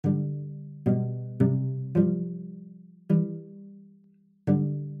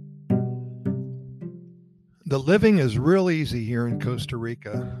The living is real easy here in Costa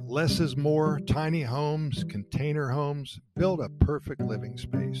Rica. Less is more, tiny homes, container homes, build a perfect living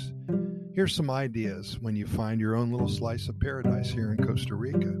space. Here's some ideas when you find your own little slice of paradise here in Costa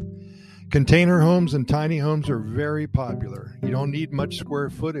Rica. Container homes and tiny homes are very popular. You don't need much square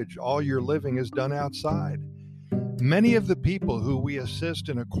footage. All your living is done outside. Many of the people who we assist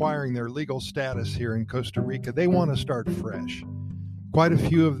in acquiring their legal status here in Costa Rica, they want to start fresh. Quite a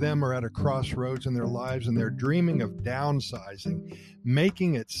few of them are at a crossroads in their lives and they're dreaming of downsizing,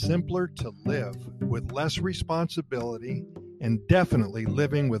 making it simpler to live with less responsibility and definitely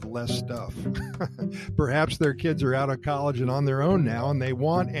living with less stuff. Perhaps their kids are out of college and on their own now and they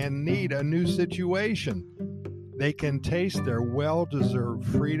want and need a new situation. They can taste their well-deserved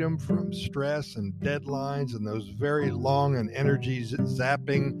freedom from stress and deadlines and those very long and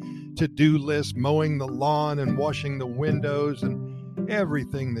energy-zapping to-do lists, mowing the lawn and washing the windows and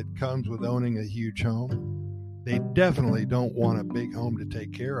everything that comes with owning a huge home. They definitely don't want a big home to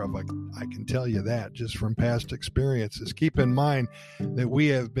take care of. I can tell you that just from past experiences. Keep in mind that we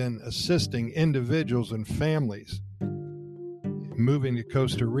have been assisting individuals and families moving to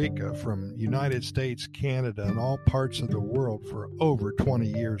Costa Rica from United States, Canada, and all parts of the world for over 20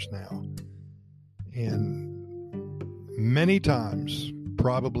 years now. And many times,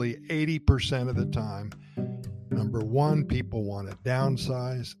 probably 80% of the time, number one, people want to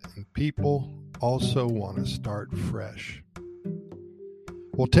downsize, and people also want to start fresh.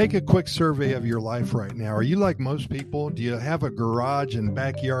 Well, take a quick survey of your life right now. Are you like most people? Do you have a garage and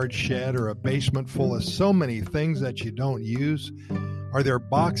backyard shed or a basement full of so many things that you don't use? Are there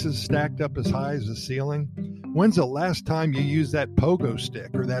boxes stacked up as high as the ceiling? When's the last time you used that pogo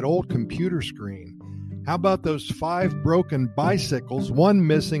stick or that old computer screen? How about those 5 broken bicycles, one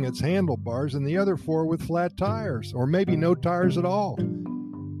missing its handlebars and the other 4 with flat tires, or maybe no tires at all?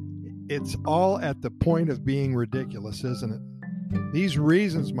 It's all at the point of being ridiculous, isn't it? These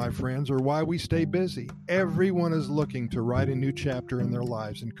reasons, my friends, are why we stay busy. Everyone is looking to write a new chapter in their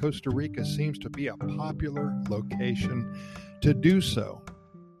lives, and Costa Rica seems to be a popular location to do so.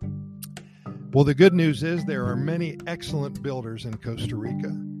 Well, the good news is there are many excellent builders in Costa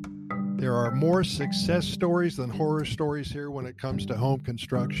Rica. There are more success stories than horror stories here when it comes to home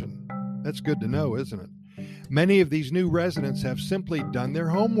construction. That's good to know, isn't it? Many of these new residents have simply done their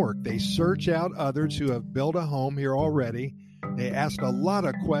homework. They search out others who have built a home here already. They ask a lot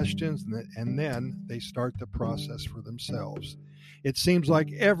of questions and then they start the process for themselves. It seems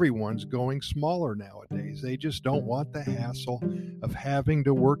like everyone's going smaller nowadays. They just don't want the hassle of having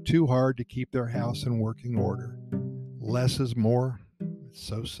to work too hard to keep their house in working order. Less is more. It's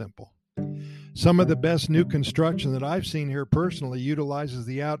so simple. Some of the best new construction that I've seen here personally utilizes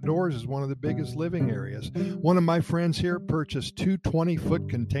the outdoors as one of the biggest living areas. One of my friends here purchased 2 20-foot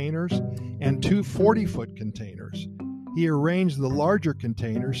containers and 2 40-foot containers. He arranged the larger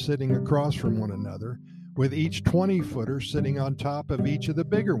containers sitting across from one another, with each 20-footer sitting on top of each of the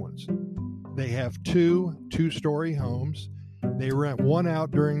bigger ones. They have 2 two-story homes. They rent one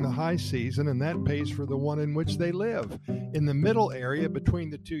out during the high season, and that pays for the one in which they live. In the middle area between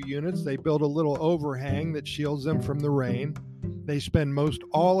the 2 units, they build a little overhang that shields them from the rain. They spend most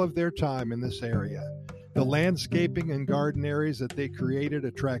all of their time in this area. The landscaping and garden areas that they created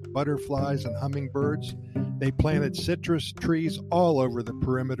attract butterflies and hummingbirds. They planted citrus trees all over the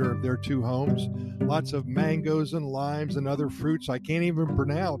perimeter of their 2 homes. Lots of mangoes and limes and other fruits I can't even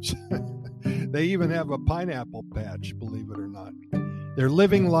pronounce. They even have a pineapple patch, believe it or not. They're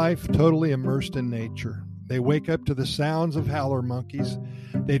living life totally immersed in nature. They wake up to the sounds of howler monkeys.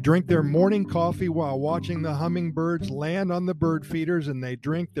 They drink their morning coffee while watching the hummingbirds land on the bird feeders, and they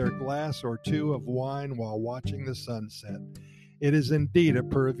drink their glass or 2 of wine while watching the sunset. It is indeed a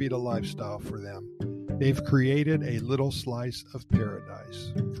Pura Vida lifestyle for them. They've created a little slice of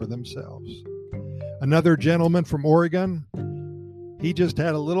paradise for themselves. Another gentleman from Oregon, he just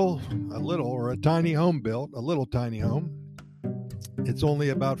had a tiny home built, a little tiny home. It's only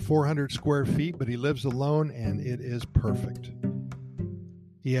about 400 square feet, but he lives alone and it is perfect.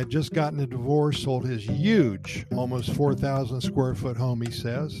 He had just gotten a divorce, sold his huge, almost 4,000 square foot home, he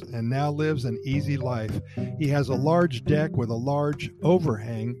says, and now lives an easy life. He has a large deck with a large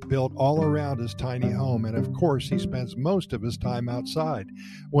overhang built all around his tiny home, and of course, he spends most of his time outside.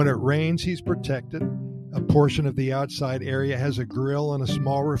 When it rains, he's protected. A portion of the outside area has a grill and a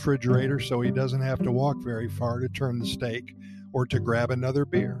small refrigerator, so he doesn't have to walk very far to turn the steak or to grab another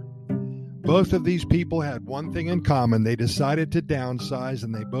beer. Both of these people had one thing in common. They decided to downsize,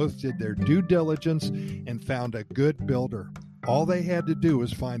 and they both did their due diligence and found a good builder. All they had to do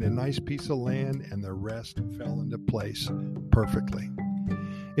was find a nice piece of land, and the rest fell into place perfectly.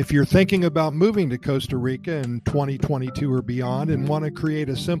 If you're thinking about moving to Costa Rica in 2022 or beyond and want to create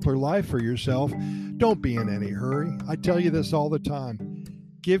a simpler life for yourself, don't be in any hurry. I tell you this all the time.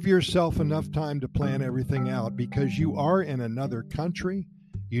 Give yourself enough time to plan everything out because you are in another country.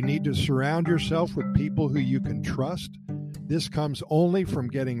 You need to surround yourself with people who you can trust. This comes only from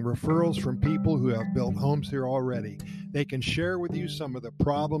getting referrals from people who have built homes here already. They can share with you some of the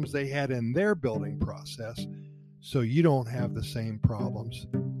problems they had in their building process so you don't have the same problems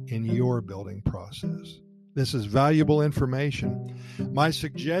in your building process. This is valuable information. My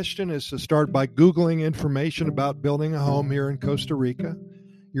suggestion is to start by Googling information about building a home here in Costa Rica.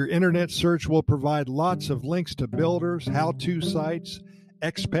 Your internet search will provide lots of links to builders, how-to sites,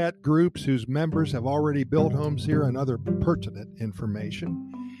 expat groups whose members have already built homes here, and other pertinent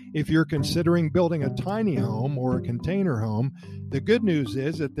information. If you're considering building a tiny home or a container home, the good news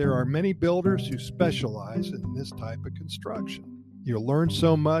is that there are many builders who specialize in this type of construction. You'll learn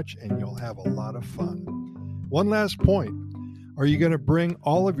so much and you'll have a lot of fun. One last point. Are you going to bring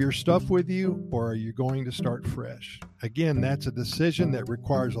all of your stuff with you, or are you going to start fresh? Again, that's a decision that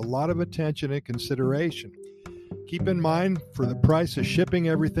requires a lot of attention and consideration. Keep in mind, for the price of shipping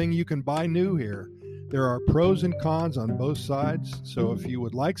everything, you can buy new here. There are pros and cons on both sides, so if you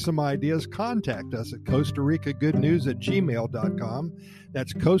would like some ideas, contact us at Costa Rica Good News at gmail.com.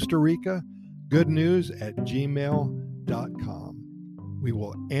 That's Costa Rica Good News at gmail.com. We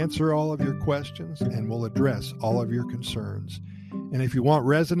will answer all of your questions and we'll address all of your concerns. And if you want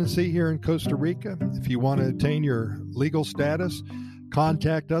residency here in Costa Rica, if you want to attain your legal status,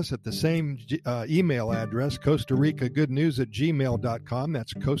 contact us at the same email address, Costa Rica Good News at gmail.com.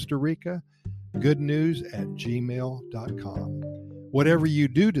 That's Costa Rica Good News at gmail.com. Whatever you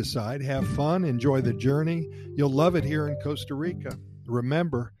do decide, have fun, enjoy the journey. You'll love it here in Costa Rica.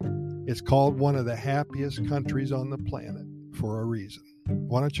 Remember, it's called one of the happiest countries on the planet for a reason.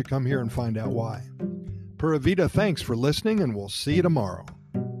 Why don't you come here and find out why? Pura Vida, thanks for listening, and we'll see you tomorrow.